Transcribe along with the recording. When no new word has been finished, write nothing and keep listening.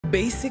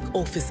Basic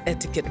office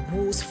etiquette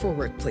rules for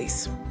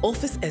workplace.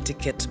 Office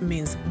etiquette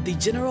means the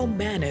general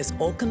manners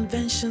or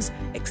conventions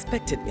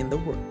expected in the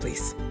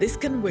workplace. This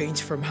can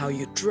range from how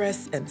you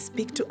dress and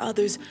speak to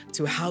others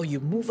to how you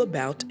move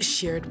about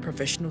shared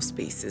professional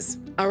spaces.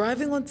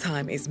 Arriving on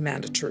time is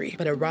mandatory,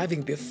 but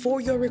arriving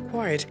before you're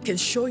required can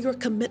show your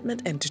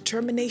commitment and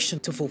determination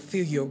to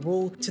fulfill your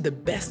role to the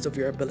best of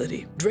your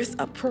ability. Dress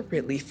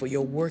appropriately for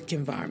your work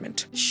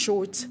environment.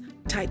 Shorts,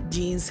 tight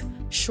jeans,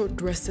 short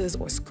dresses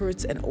or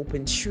skirts and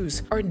open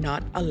shoes are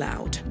not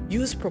allowed.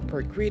 Use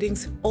proper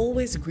greetings.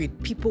 Always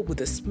greet people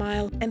with a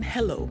smile and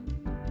hello.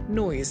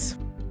 Noise.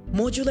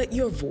 Modulate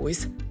your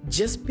voice.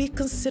 Just be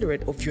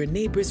considerate of your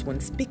neighbors when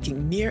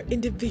speaking near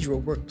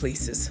individual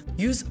workplaces.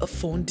 Use a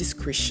phone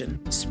discretion.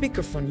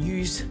 Speakerphone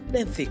use,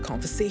 lengthy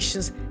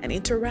conversations, and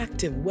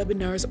interactive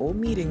webinars or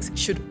meetings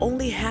should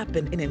only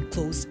happen in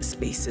enclosed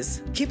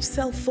spaces. Keep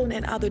cell phone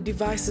and other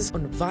devices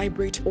on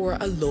vibrate or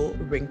a low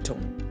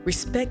ringtone.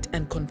 Respect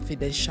and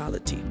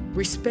confidentiality.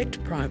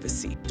 Respect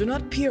privacy. Do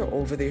not peer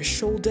over their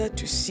shoulder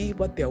to see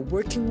what they are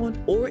working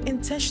on or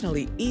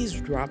intentionally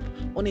eavesdrop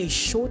on a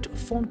short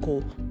phone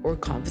call or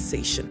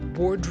conversation.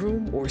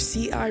 Boardroom or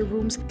CI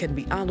rooms can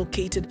be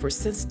allocated for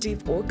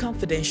sensitive or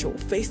confidential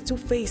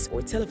face-to-face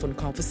or telephone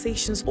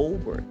conversations or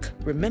work.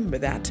 Remember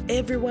that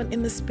everyone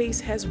in the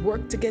space has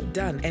work to get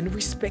done and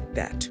respect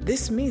that.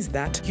 This means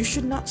that you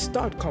should not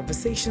start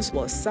conversations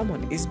while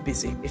someone is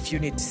busy. If you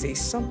need to say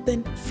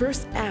something,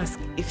 first ask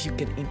if you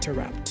can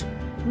interrupt.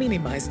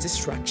 Minimize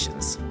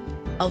distractions.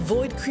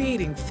 Avoid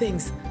creating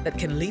things that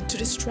can lead to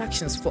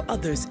distractions for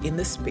others in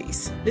the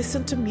space.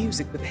 Listen to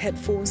music with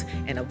headphones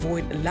and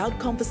avoid loud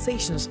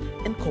conversations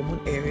in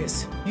common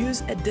areas.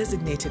 Use a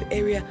designated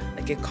area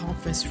like a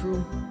conference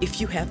room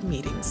if you have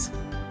meetings.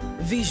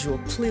 Visual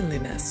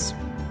cleanliness.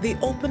 The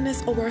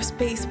openness of our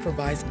space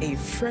provides a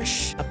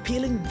fresh,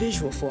 appealing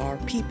visual for our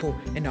people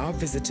and our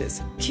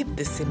visitors. Keep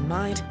this in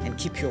mind and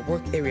keep your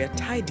work area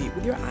tidy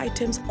with your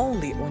items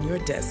only on your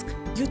desk.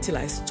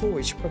 Utilize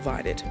storage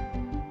provided.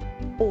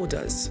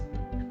 Odors.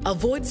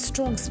 Avoid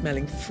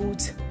strong-smelling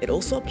foods. It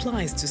also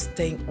applies to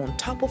staying on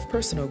top of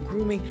personal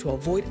grooming to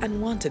avoid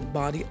unwanted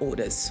body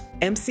odors.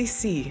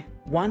 MCC,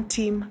 one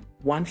team,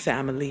 one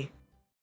family.